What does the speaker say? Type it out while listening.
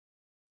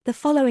The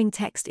following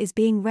text is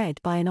being read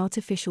by an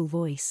artificial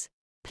voice.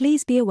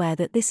 Please be aware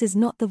that this is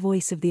not the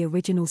voice of the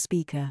original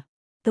speaker.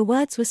 The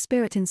words were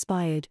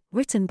spirit-inspired,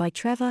 written by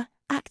Trevor,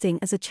 acting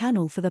as a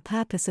channel for the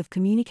purpose of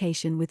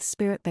communication with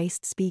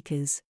spirit-based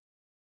speakers.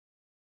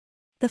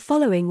 The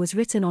following was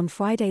written on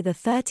Friday the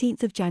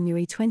 13th of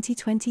January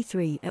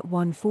 2023 at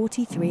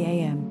 1:43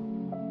 a.m.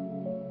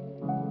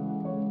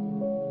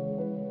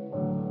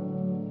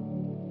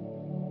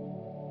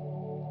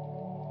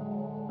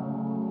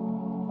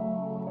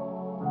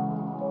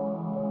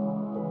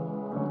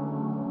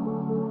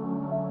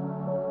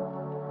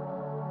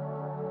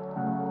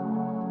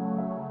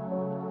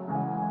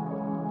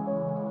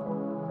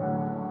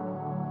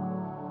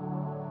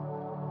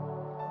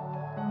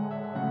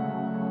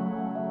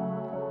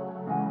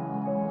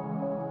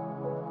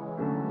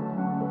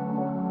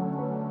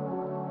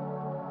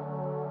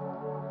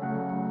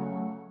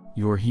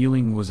 Your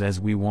healing was as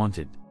we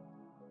wanted.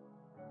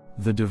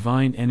 The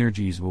divine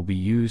energies will be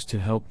used to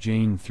help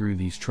Jane through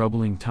these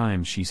troubling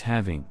times she's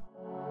having.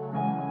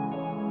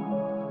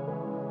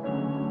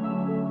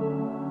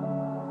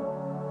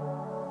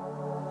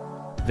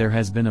 There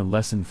has been a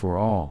lesson for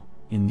all,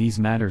 in these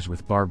matters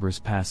with Barbara's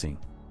passing.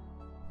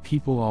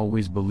 People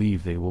always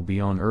believe they will be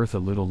on Earth a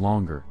little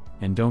longer,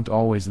 and don't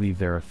always leave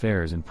their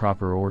affairs in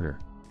proper order.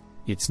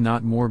 It's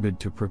not morbid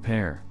to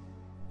prepare.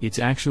 It's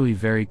actually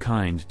very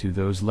kind to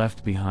those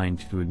left behind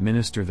to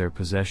administer their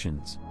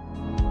possessions.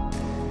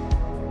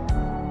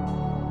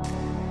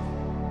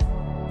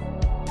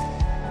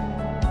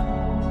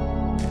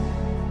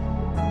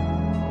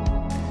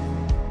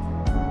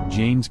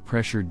 Jane's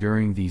pressure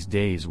during these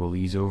days will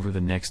ease over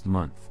the next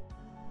month.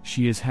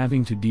 She is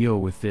having to deal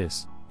with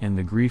this, and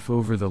the grief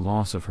over the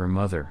loss of her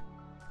mother.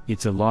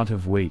 It's a lot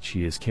of weight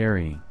she is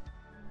carrying.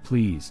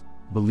 Please,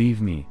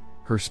 believe me,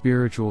 her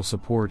spiritual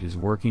support is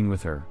working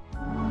with her.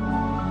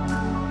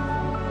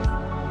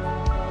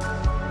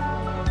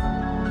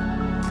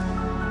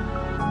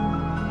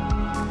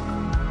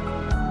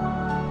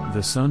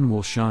 The sun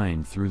will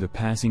shine through the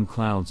passing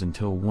clouds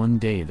until one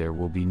day there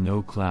will be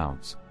no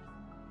clouds.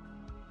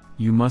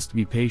 You must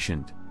be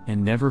patient,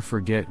 and never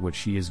forget what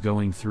she is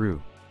going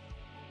through.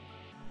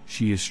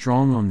 She is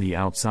strong on the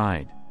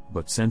outside,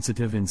 but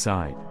sensitive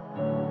inside.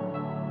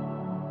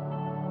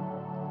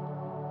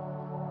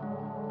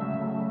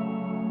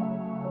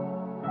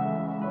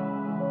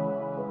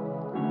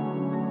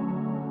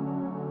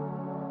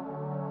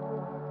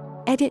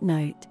 Edit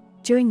note: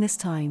 during this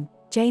time,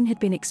 Jane had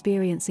been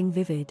experiencing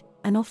vivid,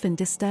 and often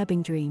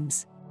disturbing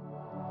dreams.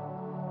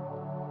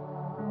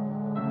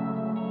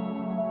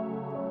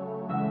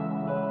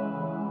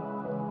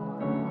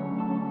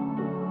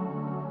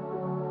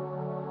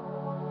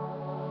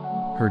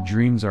 Her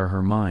dreams are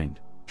her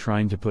mind,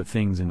 trying to put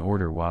things in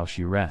order while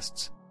she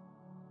rests.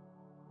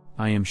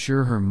 I am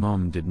sure her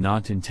mom did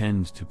not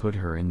intend to put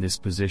her in this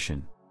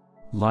position.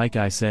 Like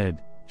I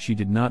said, she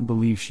did not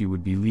believe she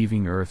would be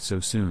leaving Earth so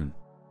soon.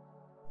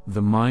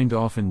 The mind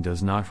often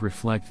does not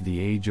reflect the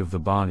age of the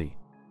body.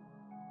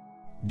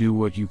 Do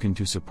what you can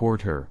to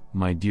support her,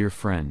 my dear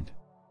friend.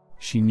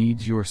 She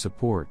needs your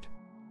support.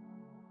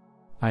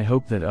 I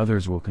hope that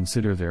others will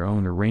consider their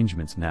own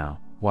arrangements now,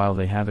 while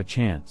they have a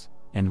chance,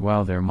 and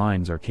while their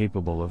minds are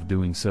capable of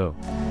doing so.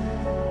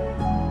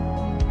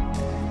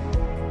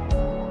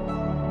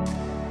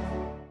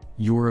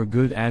 You're a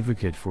good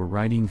advocate for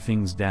writing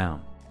things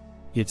down.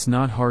 It's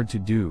not hard to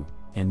do,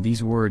 and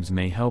these words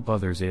may help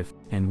others if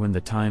and when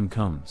the time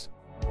comes.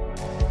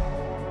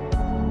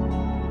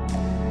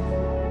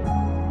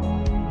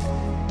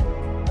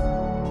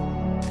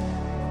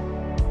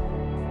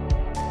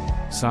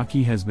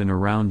 Saki has been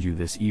around you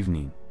this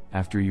evening,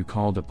 after you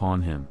called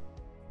upon him.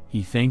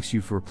 He thanks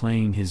you for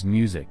playing his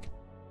music.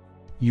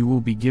 You will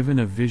be given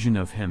a vision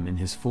of him in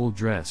his full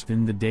dress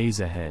in the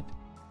days ahead.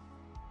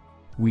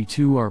 We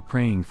too are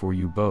praying for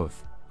you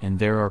both, and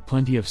there are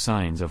plenty of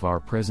signs of our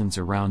presence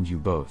around you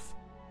both.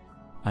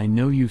 I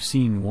know you've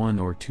seen one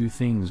or two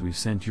things we've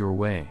sent your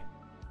way.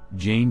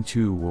 Jane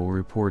too will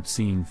report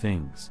seeing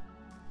things.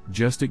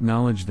 Just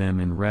acknowledge them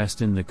and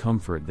rest in the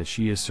comfort that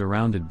she is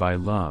surrounded by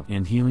love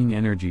and healing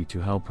energy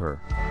to help her.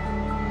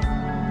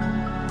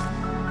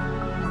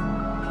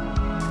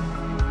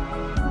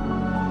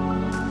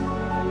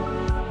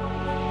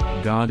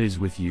 God is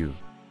with you.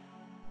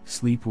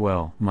 Sleep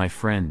well, my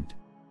friend.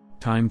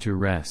 Time to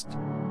rest.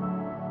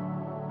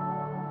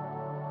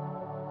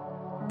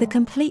 The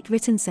complete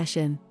written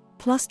session,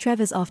 plus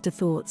Trevor's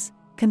afterthoughts,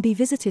 can be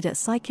visited at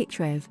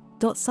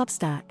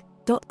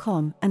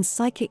psychictrev.substack.com, and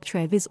Psychic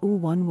Trev is all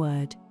one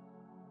word.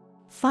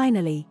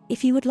 Finally,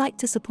 if you would like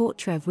to support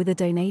Trev with a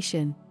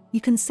donation,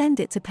 you can send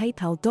it to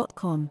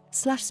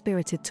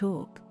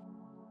paypal.com/spiritedtalk.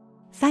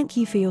 Thank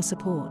you for your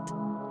support.